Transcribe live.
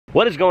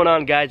What is going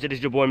on, guys? It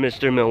is your boy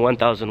Mr. Emil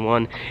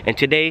 1001, and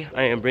today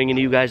I am bringing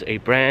you guys a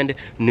brand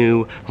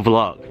new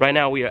vlog. Right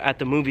now we are at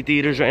the movie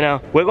theaters right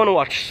now. We're going to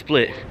watch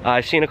Split.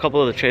 I've seen a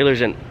couple of the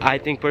trailers and I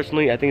think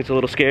it's a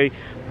little scary,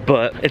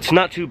 but it's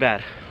not too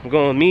bad. We're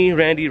going with me,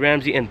 Randy,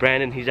 Ramsey, and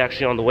Brandon. He's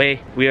actually on the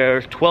way. We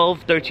are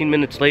 13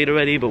 minutes late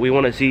already, but we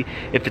want to see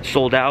if it's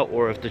sold out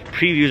or if the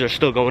previews are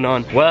still going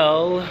on.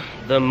 Well,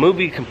 the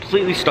movie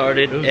completely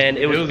started and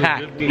it was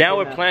packed. Now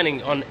we're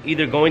planning on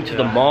either going to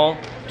the mall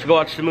to go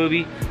watch the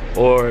movie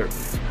or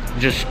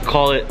just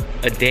call it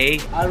a day.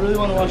 I really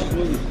want to watch this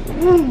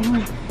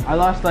movie. I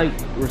lost like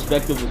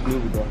respect of this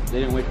movie, bro.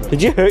 They didn't wait for us.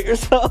 Did you hurt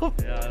yourself?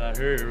 Yeah, I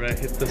hurt it right.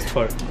 Hit this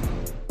part.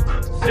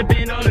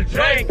 Sipping on a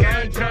drink,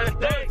 I ain't trying to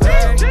think.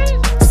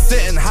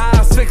 Sitting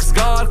high, 6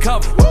 guard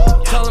cover.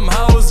 Tell them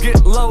hoes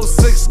get low,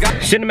 6 guard.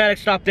 Cinematic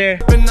stop there.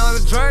 Sipping on a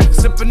drink,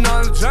 sipping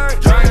on a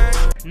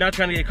drink. Not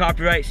trying to get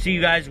copyright. See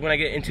you guys when I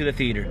get into the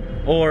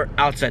theater or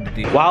outside the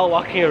theater. While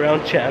walking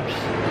around Chaps,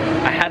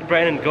 I had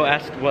Brandon go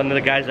ask one of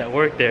the guys that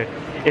work there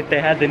if they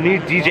had the new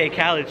DJ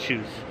Khaled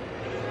shoes.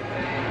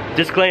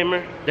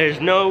 Disclaimer, there's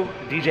no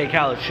DJ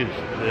Khaled shoes.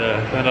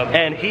 Yeah.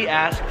 And he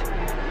asked,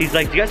 he's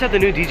like, do you guys have the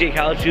new DJ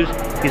Khaled shoes?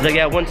 He's like,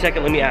 yeah, 1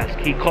 second, let me ask.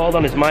 He called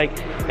on his mic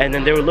and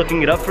then they were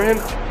looking it up for him.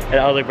 And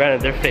I was like, Brandon,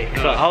 they're fake.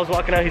 So I was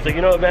walking out, he's like,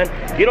 you know what, man?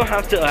 You don't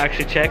have to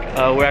actually check.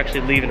 We're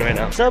actually leaving right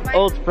now. What's up,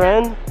 old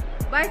friend?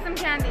 Buy some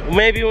candy.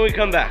 Maybe when we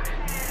come back.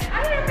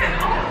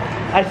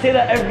 I say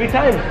that every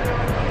time.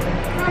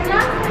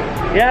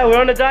 Yeah, we're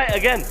on a diet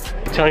again.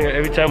 I'm telling her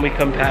every time we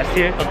come past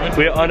here,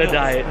 we're on a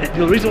diet.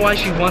 The reason why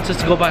she wants us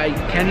to go buy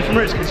candy from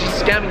her is because she's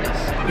scamming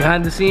us.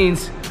 Behind the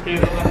scenes.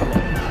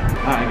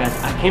 Alright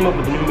guys, I came up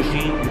with a new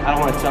machine. I don't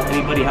want to tell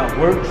anybody how it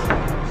works,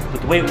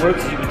 but the way it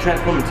works is you can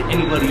transform into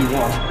anybody you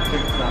want.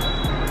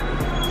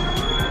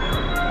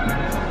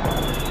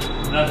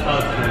 That's how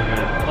it's gonna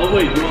go. Oh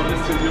wait, you want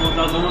this to be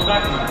 1001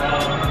 back?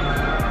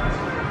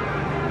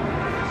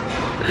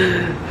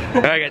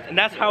 Alright guys, and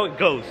that's how it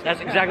goes.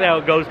 That's exactly how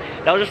it goes.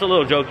 That was just a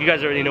little joke. You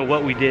guys already know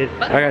what we did.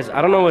 Alright guys,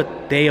 I don't know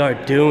what they are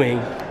doing.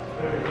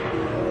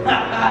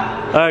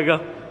 Alright, go.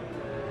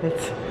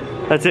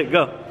 That's it,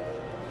 go.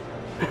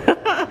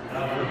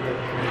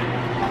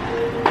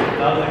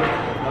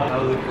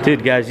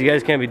 Dude, guys, you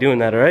guys can't be doing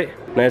that, alright?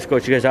 I'm gonna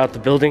escort you guys out the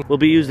building. Will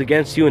be used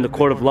against you in the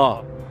court of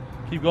law.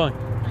 Keep going.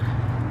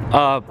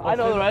 I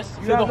know the rest.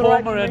 Say the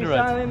whole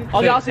Miranda.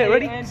 Okay, I'll say it.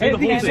 Ready?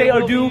 Anything you say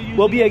or do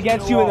will be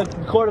against you in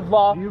the court of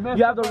law. You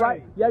have the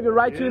right. You have your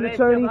right to an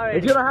attorney.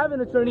 If you don't have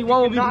an attorney,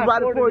 one will be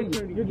provided for you.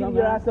 You're getting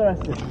your ass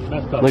arrested.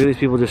 Look at these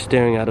people just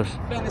staring at us.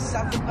 I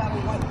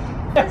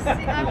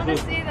want to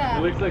see that.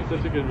 It looks like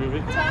such a good movie.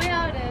 Tell me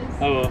how it is.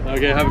 Oh well.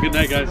 Okay, have a good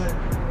night, guys.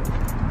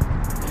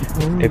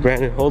 Hey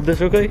Brandon, hold this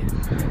real quick.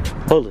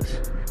 Hold this.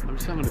 I'm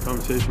just having a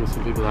conversation with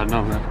some people that I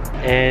know, man.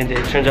 And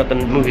it turns out the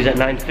movie's at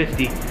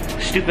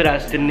 9:50. Stupid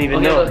ass didn't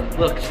even know.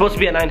 Look, it's supposed to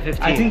be at 9:15.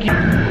 I think you...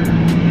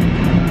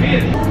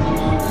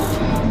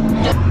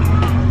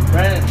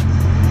 Brandon,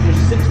 you're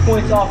 6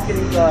 points off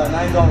getting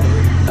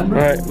 $9.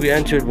 Alright, we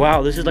entered.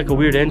 Wow, this is like a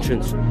weird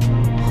entrance.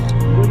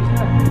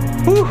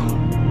 Whew.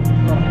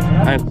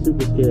 I'm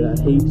super scared.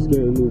 I hate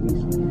scary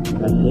movies.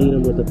 I hate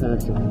them with a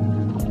passion.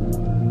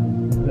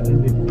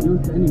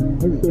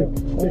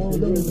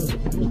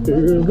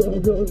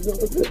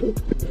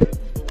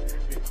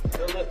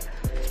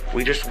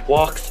 We just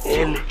walked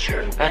in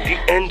at the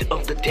end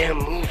of the damn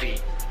movie.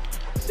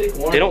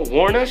 They don't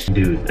warn us?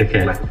 Dude,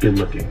 okay, like good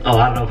looking. Oh,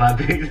 I don't know if I'm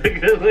big,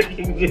 good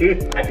looking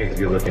dude. I think it's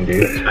good looking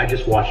dude. I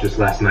just watched this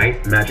last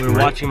night. We're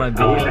watching my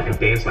video. I wish I could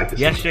dance like this.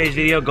 Yesterday's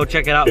video, go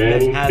check it out.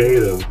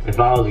 If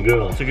I was a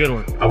girl. It's a good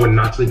one. I would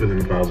not sleep with him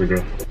if I was a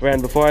girl.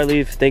 Brandon, before I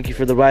leave, thank you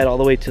for the ride all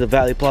the way to the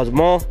Valley Plaza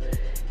Mall.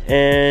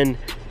 And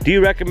do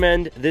you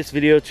recommend this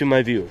video to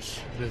my viewers?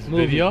 This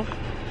video?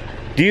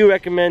 Do you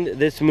recommend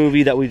this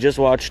movie that we just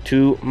watched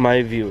to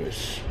my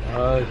viewers?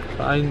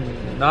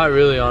 Not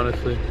really,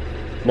 honestly.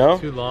 No?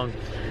 Too long.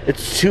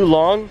 It's too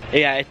long?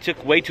 Yeah, it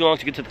took way too long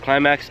to get to the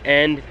climax,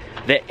 and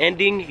the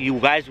ending, you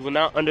guys will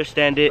not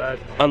understand it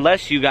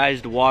unless you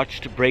guys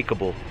watched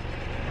Breakable.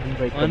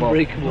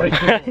 Unbreakable.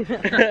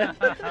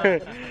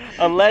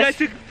 Unless I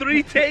took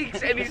 3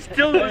 takes and he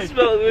still didn't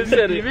spell it.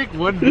 Can you make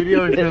one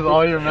video and shows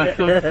all your mess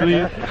ups,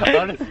 please?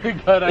 Honestly,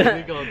 God, I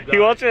think I'll die. He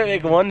wants me to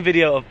make one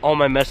video of all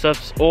my mess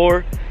ups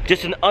or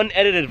just an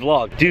unedited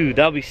vlog. Dude,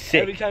 that'll be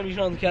sick. Every time you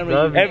turn on the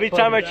camera, every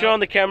time I turn on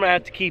the camera, I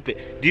have to keep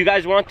it. Do you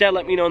guys want that?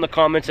 Let me know in the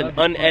comments. An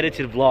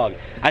unedited vlog.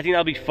 I think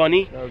that'll be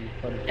funny.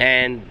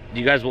 And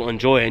you guys will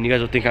enjoy it. And you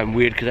guys will think I'm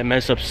weird because I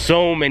mess up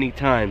so many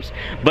times.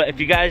 But if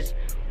you guys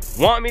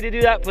want me to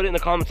do that, put it in the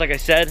comments like I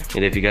said.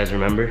 And if you guys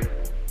remember,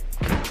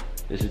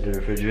 this is the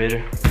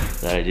refrigerator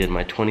that I did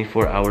my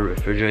 24-hour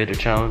refrigerator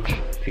challenge.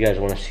 If you guys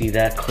want to see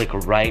that, click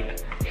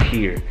right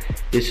here.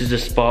 This is the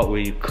spot where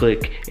you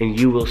click and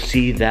you will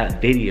see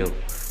that video.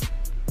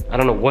 I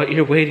don't know what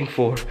you're waiting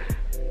for.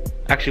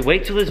 Actually,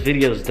 wait till this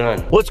video is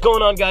done. What's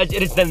going on, guys?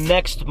 It is the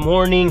next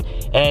morning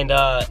and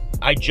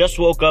I just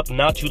woke up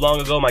not too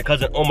long ago. My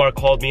cousin Omar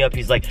called me up.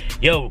 He's like,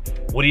 yo,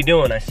 what are you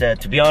doing? I said,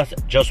 to be honest,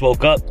 just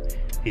woke up.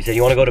 He said,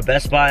 you wanna go to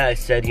Best Buy? I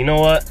said, you know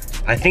what?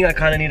 I think I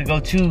kinda need to go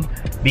too,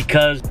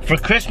 because for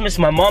Christmas,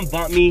 my mom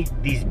bought me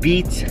these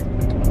Beats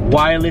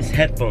wireless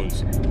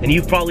headphones. And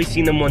you've probably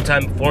seen them one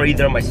time before,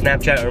 either on my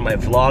Snapchat or my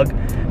vlog.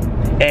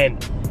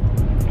 And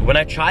when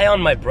I try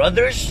on my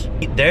brother's,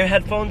 their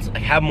headphones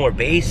like have more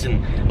bass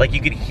and like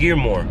you could hear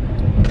more.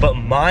 But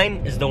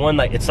mine is the one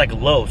like, it's like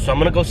low. So I'm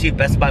gonna go see if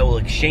Best Buy will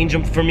exchange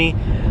them for me.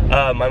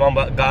 My mom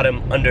got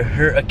them under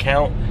her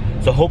account.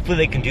 So hopefully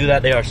they can do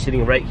that. They are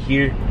sitting right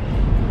here.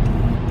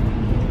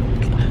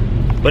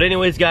 But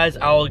anyways, guys,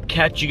 I'll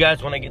catch you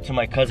guys when I get to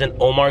my cousin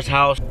Omar's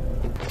house.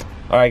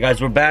 All right,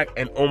 guys, we're back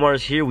and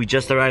Omar's here. We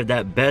just arrived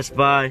at Best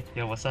Buy.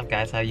 Yo, what's up,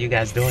 guys? How you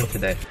guys doing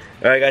today?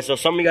 All right, guys, so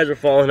some of you guys were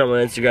following him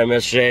on Instagram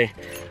yesterday.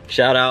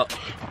 Shout out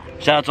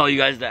to all you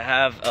guys that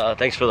have.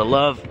 Thanks for the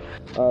love.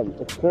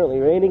 It's currently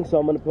raining, so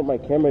I'm gonna put my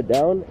camera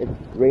down. It's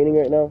raining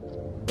right now,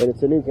 and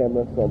it's a new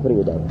camera, so I'm putting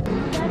it down.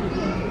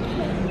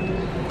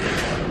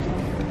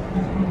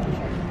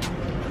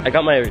 I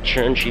got my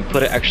return. She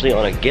put it actually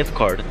on a gift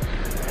card.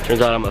 Turns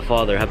out I'm a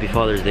father. Happy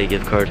Father's Day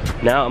gift card.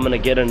 Now I'm gonna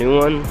get a new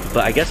one,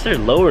 but I guess they're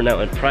lower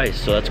now in price,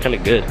 so that's kind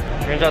of good.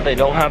 Turns out they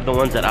don't have the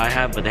ones that I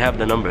have, but they have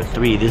the number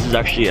 3. This is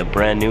actually a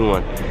brand new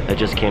one that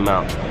just came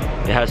out.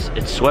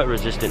 It's sweat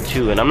resistant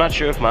too, and I'm not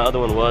sure if my other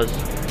one was.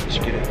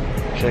 Should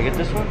I get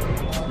this one?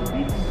 The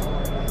Beats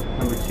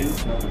number 2.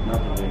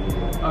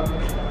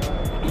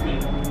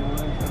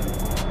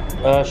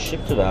 Okay.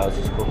 Ship to the house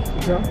is cool.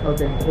 Yeah?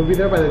 Okay. We'll be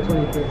there by the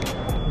 25th.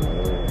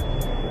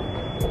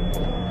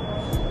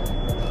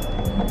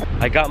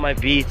 I got my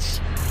Beats.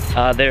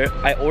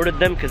 I ordered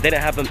them because they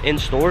didn't have them in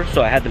store,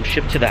 so I had them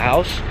shipped to the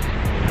house.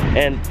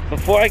 And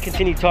before I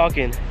continue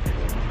talking,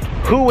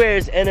 who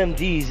wears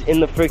NMDs in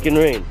the freaking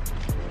rain?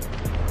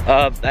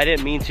 I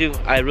didn't mean to.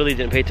 I really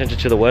didn't pay attention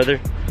to the weather,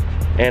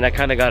 and I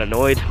kind of got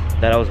annoyed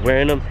that I was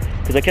wearing them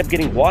because I kept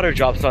getting water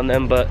drops on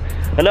them. But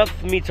enough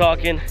of me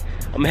talking.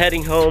 I'm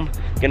heading home,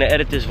 gonna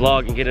edit this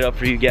vlog and get it up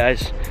for you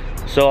guys.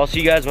 So I'll see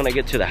you guys when I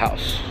get to the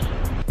house.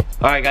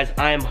 All right, guys,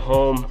 I am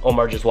home.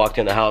 Omar just walked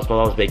in the house. My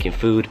mom's baking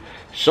food.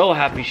 So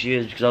happy she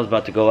is because I was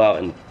about to go out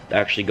and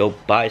actually go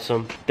buy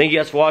some. Thank you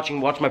guys for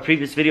watching. Watch my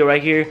previous video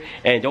right here,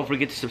 and don't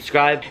forget to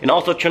subscribe and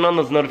also turn on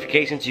those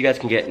notifications so you guys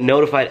can get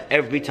notified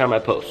every time I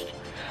post.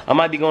 I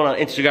might be going on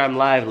Instagram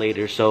live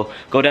later, so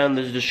go down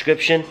in the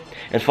description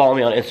and follow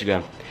me on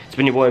Instagram. It's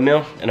been your boy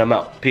Emil, and I'm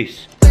out.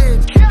 Peace.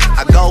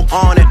 I go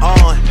on and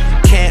on,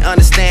 can't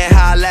understand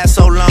how I last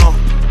so long.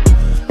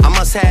 I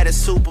must have the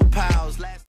superpowers.